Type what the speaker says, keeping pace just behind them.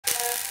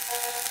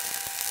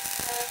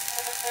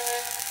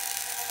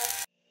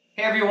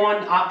Hey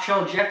everyone,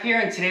 Optrel Jeff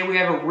here, and today we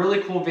have a really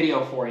cool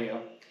video for you.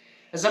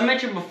 As I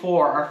mentioned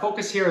before, our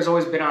focus here has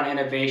always been on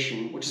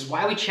innovation, which is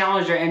why we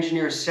challenged our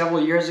engineers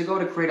several years ago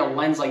to create a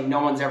lens like no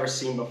one's ever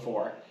seen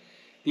before.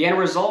 The end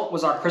result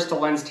was our Crystal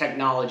Lens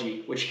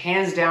Technology, which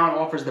hands down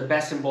offers the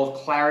best in both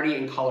clarity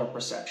and color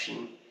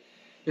perception.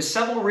 There's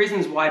several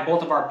reasons why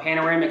both of our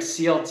Panoramaxx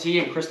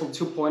CLT and Crystal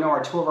 2.0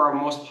 are two of our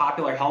most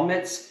popular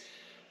helmets.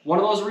 One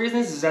of those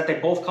reasons is that they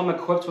both come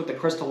equipped with the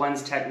Crystal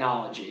Lens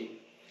Technology.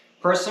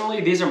 Personally,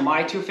 these are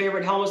my two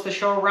favorite helmets to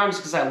show around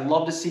just because I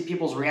love to see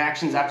people's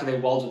reactions after they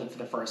weld with it for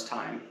the first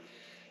time.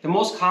 The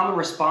most common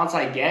response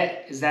I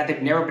get is that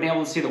they've never been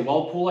able to see the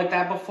weld pool like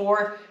that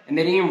before, and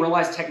they didn't even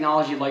realize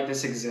technology like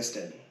this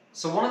existed.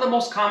 So one of the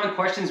most common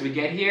questions we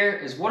get here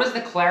is, what does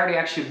the clarity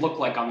actually look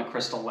like on the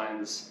Crystal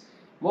Lens?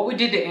 What we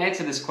did to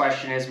answer this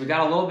question is we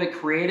got a little bit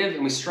creative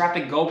and we strapped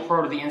a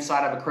GoPro to the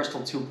inside of a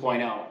Crystal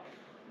 2.0.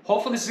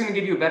 Hopefully this is going to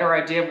give you a better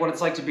idea of what it's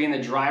like to be in the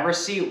driver's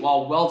seat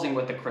while welding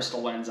with the Crystal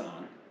Lens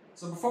on.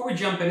 So before we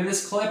jump into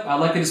this clip,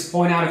 I'd like to just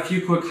point out a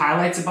few quick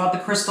highlights about the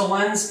Crystal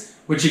Lens,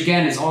 which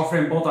again is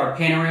offered in both our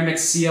Panoramaxx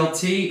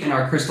CLT and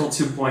our Crystal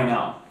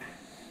 2.0.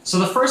 So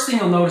the first thing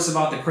you'll notice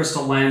about the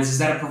Crystal Lens is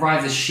that it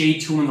provides a shade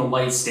tune in the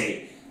light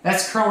state.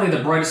 That's currently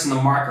the brightest in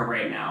the market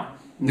right now.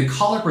 And the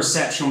color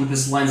perception with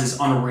this lens is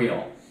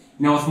unreal.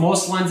 You know, with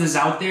most lenses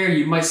out there,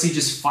 you might see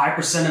just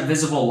 5% of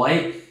visible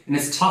light, and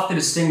it's tough to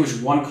distinguish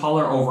one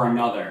color over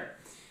another.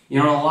 You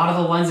know, a lot of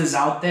the lenses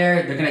out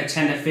there, they're going to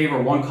tend to favor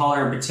one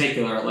color in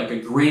particular, like a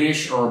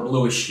greenish or a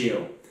bluish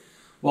hue.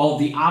 Well,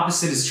 the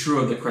opposite is true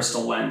of the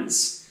Crystal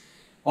Lens.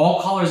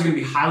 All colors are going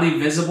to be highly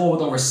visible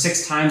with over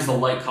 6 times the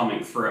light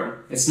coming through.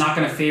 It's not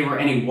going to favor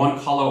any one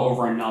color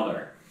over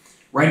another.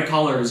 Red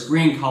colors,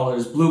 green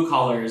colors, blue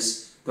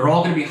colors, they're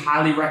all going to be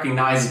highly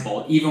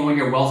recognizable, even when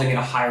you're welding at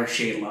a higher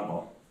shade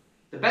level.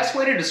 The best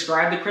way to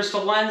describe the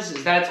Crystal Lens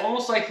is that it's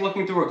almost like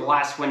looking through a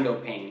glass window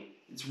pane.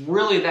 It's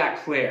really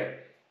that clear.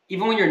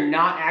 Even when you're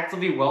not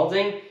actively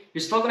welding,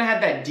 you're still going to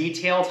have that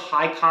detailed,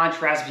 high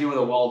contrast view of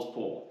the weld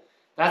pool.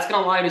 That's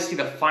going to allow you to see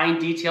the fine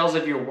details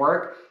of your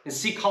work and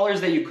see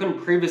colors that you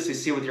couldn't previously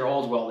see with your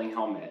old welding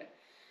helmet.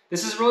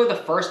 This is really the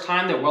first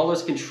time that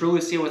welders can truly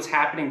see what's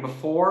happening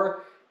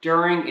before,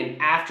 during, and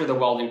after the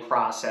welding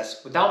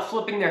process without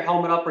flipping their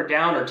helmet up or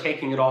down or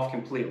taking it off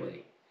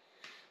completely.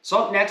 So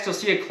up next, you'll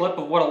see a clip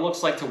of what it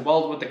looks like to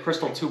weld with the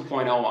Crystal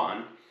 2.0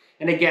 on.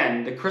 And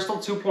again, the Crystal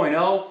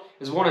 2.0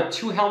 is one of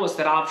 2 helmets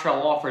that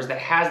Optrel offers that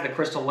has the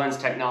Crystal Lens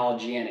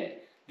technology in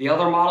it, the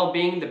other model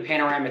being the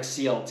Panoramaxx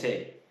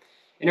CLT.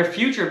 In a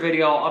future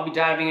video, I'll be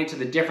diving into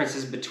the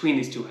differences between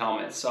these 2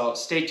 helmets, so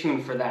stay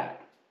tuned for that.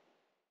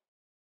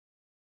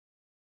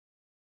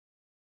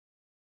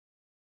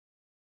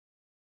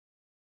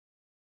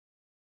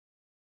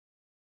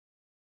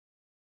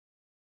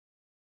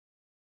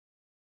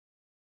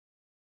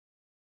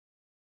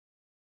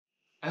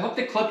 I hope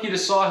the clip you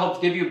just saw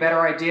helped give you a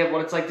better idea of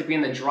what it's like to be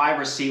in the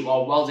driver's seat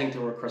while welding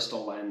through a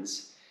Crystal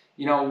Lens.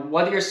 You know,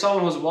 whether you're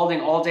someone who's welding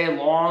all day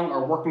long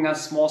or working on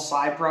small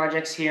side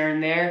projects here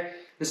and there,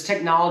 this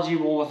technology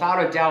will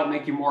without a doubt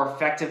make you more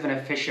effective and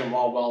efficient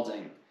while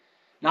welding.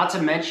 Not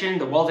to mention,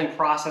 the welding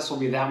process will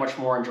be that much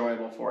more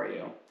enjoyable for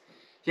you.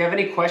 If you have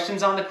any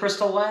questions on the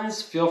Crystal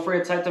Lens, feel free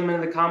to type them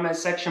in the comment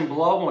section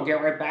below and we'll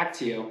get right back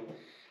to you.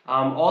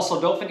 Also,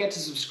 don't forget to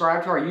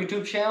subscribe to our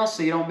YouTube channel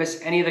so you don't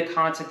miss any of the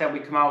content that we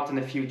come out with in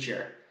the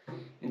future.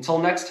 Until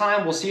next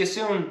time, we'll see you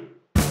soon.